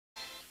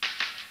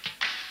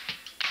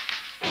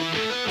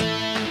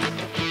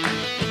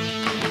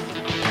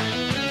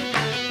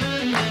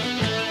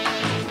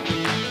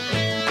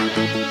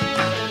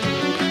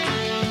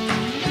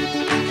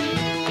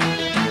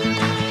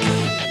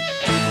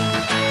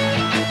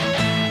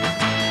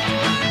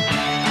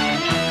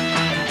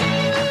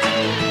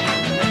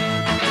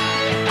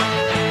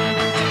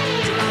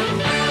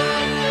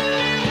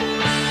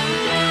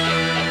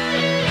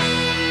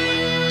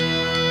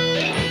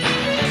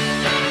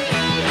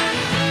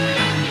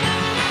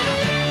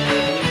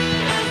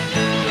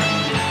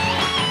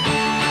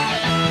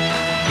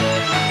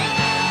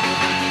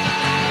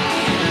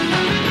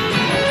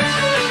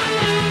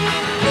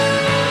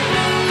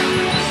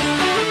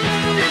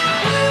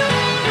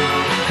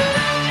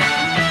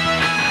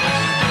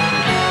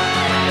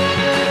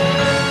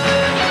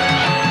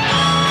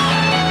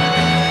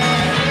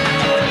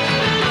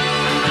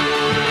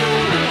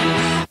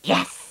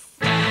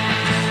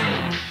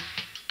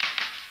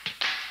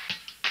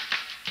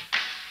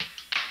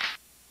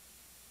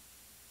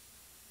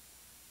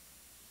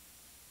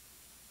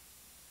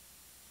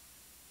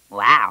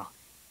Wow.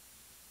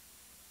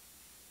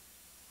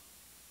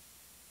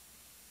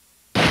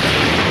 I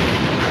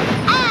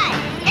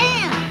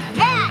am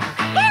that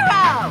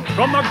hero!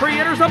 From the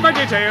creators of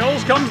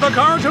VeggieTales comes the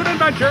cartoon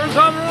adventures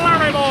of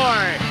Larry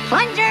Boy.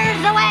 Plungers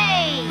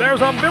away!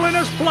 There's a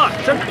villainous plot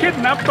to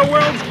kidnap the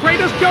world's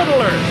greatest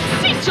yodelers.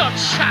 Sit your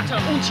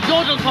chatter und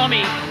jodel for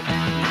me,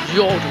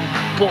 Yodel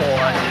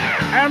Boy.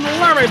 And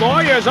Larry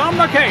Boy is on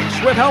the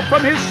case with help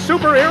from his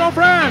superhero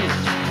friends.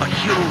 A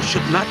hero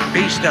should not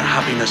base their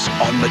happiness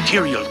on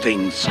material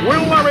things. Will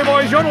Larry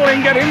Boy's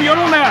yodeling get him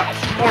yodel napped?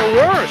 Or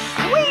worse?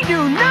 We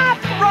do not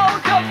throw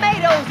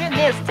tomatoes in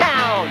this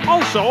town!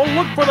 Also,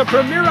 look for the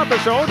premiere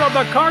episode of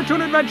the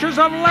cartoon adventures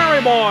of Larry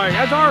Boy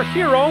as our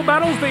hero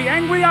battles the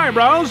angry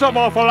eyebrows of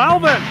Awful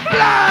Alvin.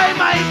 Fly,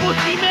 my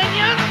bushy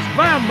minions!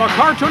 Then the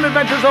cartoon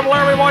adventures of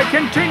Larry Boy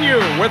continue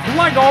with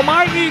Lego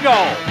My Ego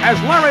as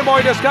Larry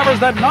Boy discovers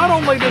that not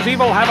only does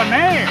evil have a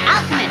name,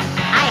 Alchemist,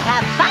 I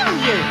have found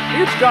you!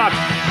 it's got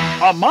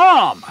a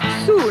mom.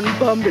 Soon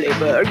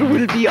Bumbleberg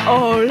will be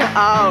all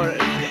ours.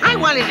 I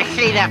wanted to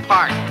say that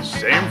part.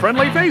 Same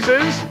friendly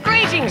faces,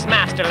 Greetings,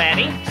 Master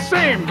Laddie.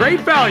 same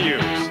great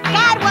values.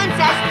 God wants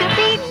us to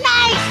be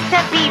nice to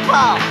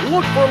people!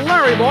 Look for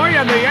Larry Boy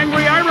and the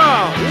Angry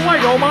Eyebrow,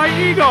 Lego My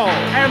Ego,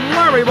 and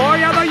Larry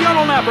Boy and the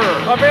Yodel Napper.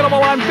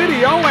 Available on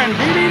video and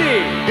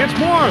DVD. It's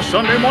more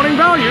Sunday morning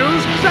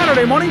values,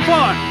 Saturday morning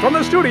fun from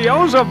the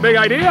studios of Big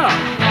Idea.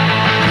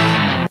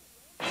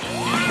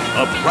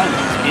 A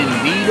planet in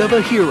need of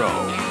a hero.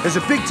 There's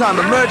a big-time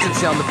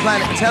emergency on the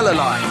planet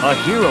Teleline. A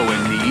hero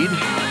in need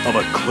of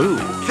a clue.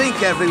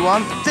 Think,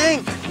 everyone,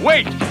 think!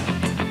 Wait!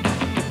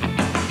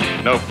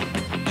 Nope.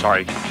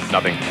 Sorry,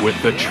 nothing. With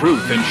the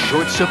truth in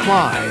short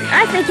supply,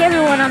 I think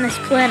everyone on this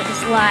planet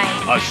is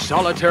lying. a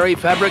solitary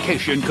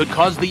fabrication could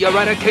cause the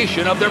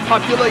eradication of their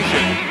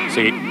population.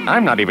 See,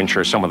 I'm not even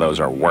sure some of those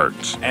are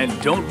words. And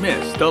don't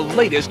miss the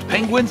latest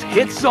Penguins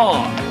hit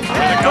song.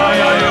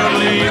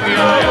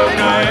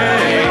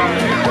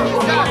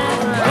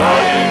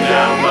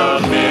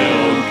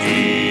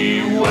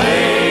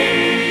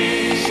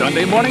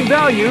 Sunday morning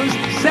values,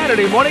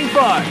 Saturday morning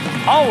fun.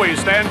 Always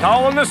stand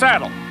tall in the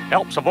saddle.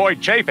 Helps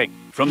avoid chafing.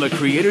 From the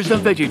creators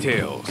of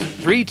VeggieTales,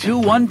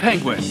 3-2-1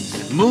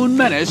 Penguins, Moon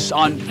Menace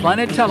on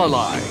Planet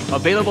Teleline.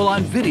 Available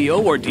on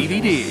video or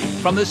DVD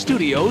from the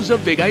studios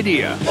of Big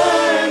Idea.